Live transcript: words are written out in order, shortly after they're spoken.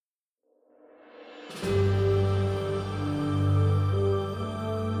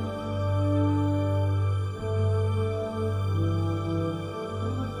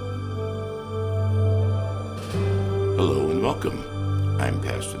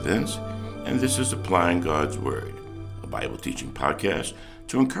Vince, and this is Applying God's Word, a Bible teaching podcast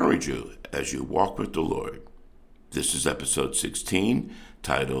to encourage you as you walk with the Lord. This is episode 16,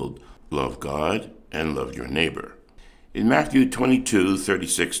 titled Love God and Love Your Neighbor. In Matthew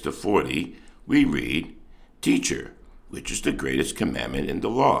 22:36-40, we read, "Teacher, which is the greatest commandment in the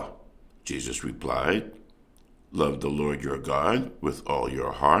law?" Jesus replied, "Love the Lord your God with all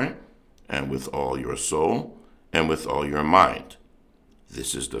your heart, and with all your soul, and with all your mind.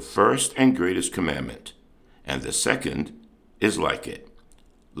 This is the first and greatest commandment, and the second is like it.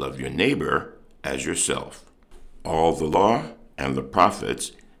 Love your neighbor as yourself. All the law and the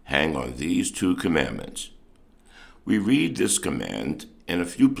prophets hang on these two commandments." We read this command in a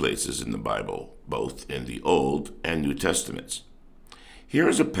few places in the Bible, both in the Old and New Testaments. Here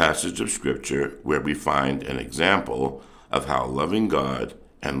is a passage of Scripture where we find an example of how loving God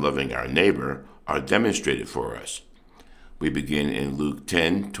and loving our neighbor are demonstrated for us. We begin in Luke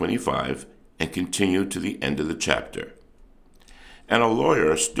 10:25 and continue to the end of the chapter. "And a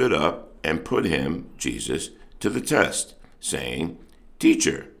lawyer stood up and put him," Jesus, "to the test, saying,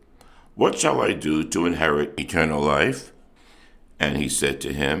 'Teacher, what shall I do to inherit eternal life?' And he said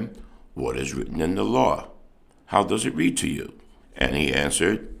to him, 'What is written in the law? How does it read to you?' And he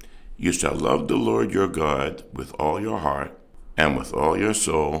answered, 'You shall love the Lord your God with all your heart, and with all your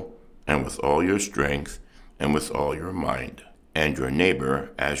soul, and with all your strength, and with all your mind, and your neighbor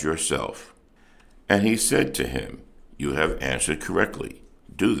as yourself.' And he said to him, 'You have answered correctly.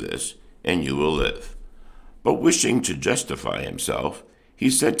 Do this, and you will live.' But wishing to justify himself, he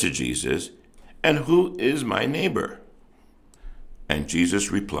said to Jesus, 'And who is my neighbor?' And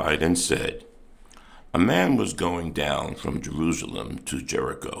Jesus replied and said, 'A man was going down from Jerusalem to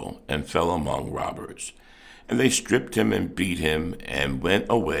Jericho and fell among robbers. And they stripped him and beat him and went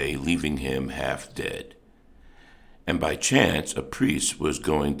away, leaving him half dead. And by chance a priest was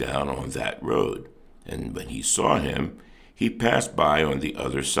going down on that road, and when he saw him, he passed by on the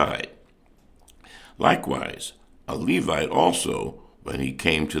other side. Likewise, a Levite also, when he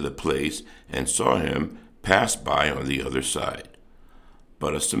came to the place and saw him, passed by on the other side.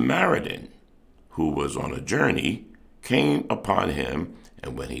 But a Samaritan, who was on a journey, came upon him,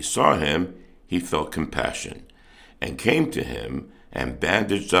 and when he saw him, he felt compassion, and came to him, and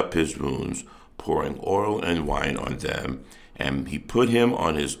bandaged up his wounds, pouring oil and wine on them, and he put him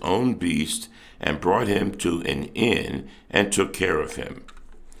on his own beast, and brought him to an inn, and took care of him.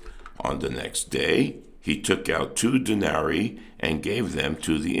 On the next day he took out 2 denarii, and gave them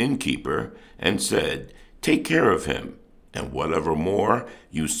to the innkeeper, and said, 'Take care of him, and whatever more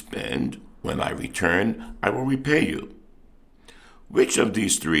you spend, when I return, I will repay you.' Which of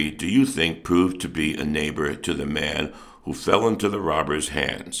these 3 do you think proved to be a neighbor to the man who fell into the robber's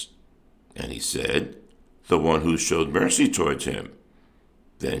hands?" And he said, "The one who showed mercy towards him."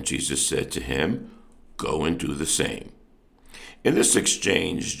 Then Jesus said to him, "Go and do the same." In this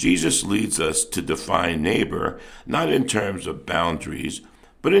exchange, Jesus leads us to define neighbor not in terms of boundaries,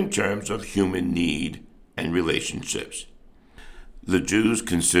 but in terms of human need and relationships. The Jews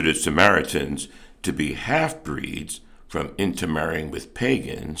considered Samaritans to be half-breeds from intermarrying with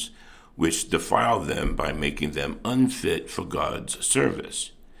pagans, which defiled them by making them unfit for God's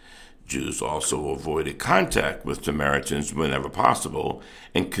service. Jews also avoided contact with Samaritans whenever possible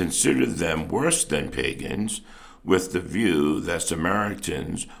and considered them worse than pagans, with the view that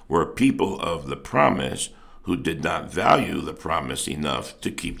Samaritans were people of the promise who did not value the promise enough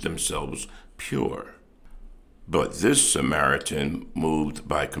to keep themselves pure. But this Samaritan, moved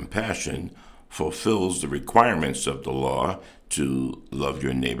by compassion, fulfills the requirements of the law to love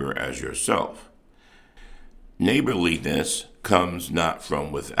your neighbor as yourself. Neighborliness comes not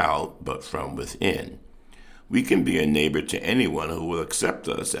from without, but from within. We can be a neighbor to anyone who will accept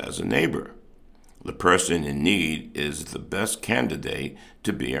us as a neighbor. The person in need is the best candidate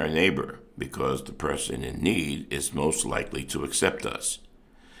to be our neighbor, because the person in need is most likely to accept us.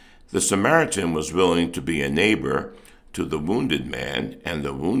 The Samaritan was willing to be a neighbor to the wounded man, and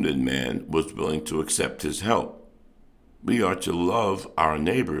the wounded man was willing to accept his help. We are to love our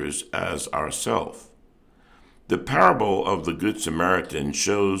neighbors as ourselves. The parable of the Good Samaritan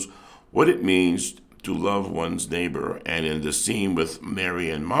shows what it means to love one's neighbor, and in the scene with Mary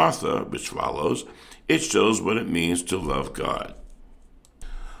and Martha, which follows, it shows what it means to love God.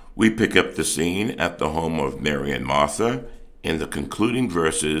 We pick up the scene at the home of Mary and Martha in the concluding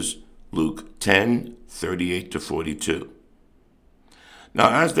verses, Luke 10:38-42.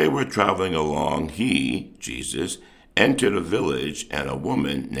 Now as they were traveling along, he, Jesus, entered a village, and a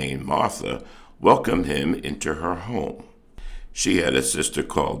woman named Martha welcomed him into her home. She had a sister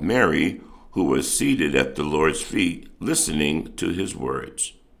called Mary, who was seated at the Lord's feet, listening to his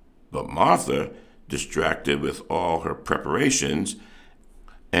words. But Martha, distracted with all her preparations,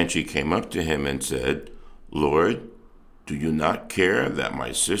 and she came up to him and said, Lord, do you not care that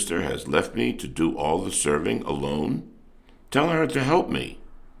my sister has left me to do all the serving alone? Tell her to help me.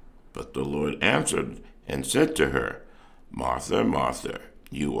 But the Lord answered and said to her, Martha, Martha,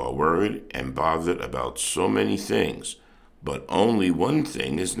 you are worried and bothered about so many things, but only one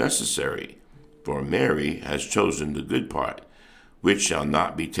thing is necessary. For Mary has chosen the good part, which shall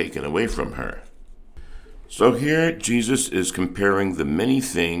not be taken away from her. So here Jesus is comparing the many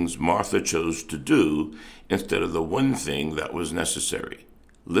things Martha chose to do instead of the one thing that was necessary,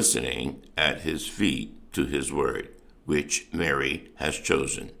 listening at his feet to his word, which Mary has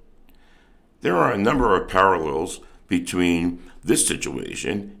chosen. There are a number of parallels between this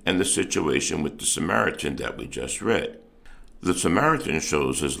situation and the situation with the Samaritan that we just read. The Samaritan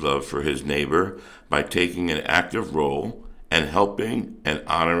shows his love for his neighbor by taking an active role and helping and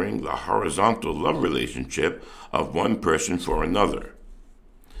honoring the horizontal love relationship of one person for another.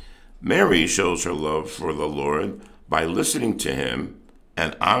 Mary shows her love for the Lord by listening to him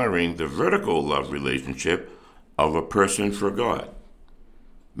and honoring the vertical love relationship of a person for God.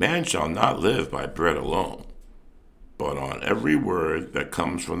 Man shall not live by bread alone, but on every word that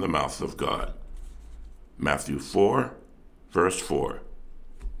comes from the mouth of God. Matthew 4, verse 4.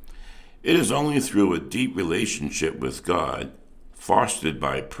 It is only through a deep relationship with God, fostered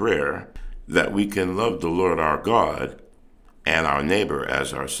by prayer, that we can love the Lord our God and our neighbor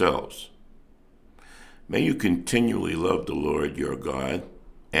as ourselves. May you continually love the Lord your God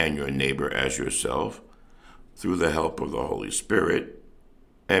and your neighbor as yourself through the help of the Holy Spirit,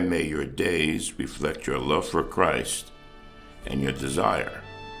 and may your days reflect your love for Christ and your desire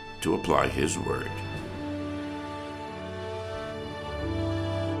to apply His word.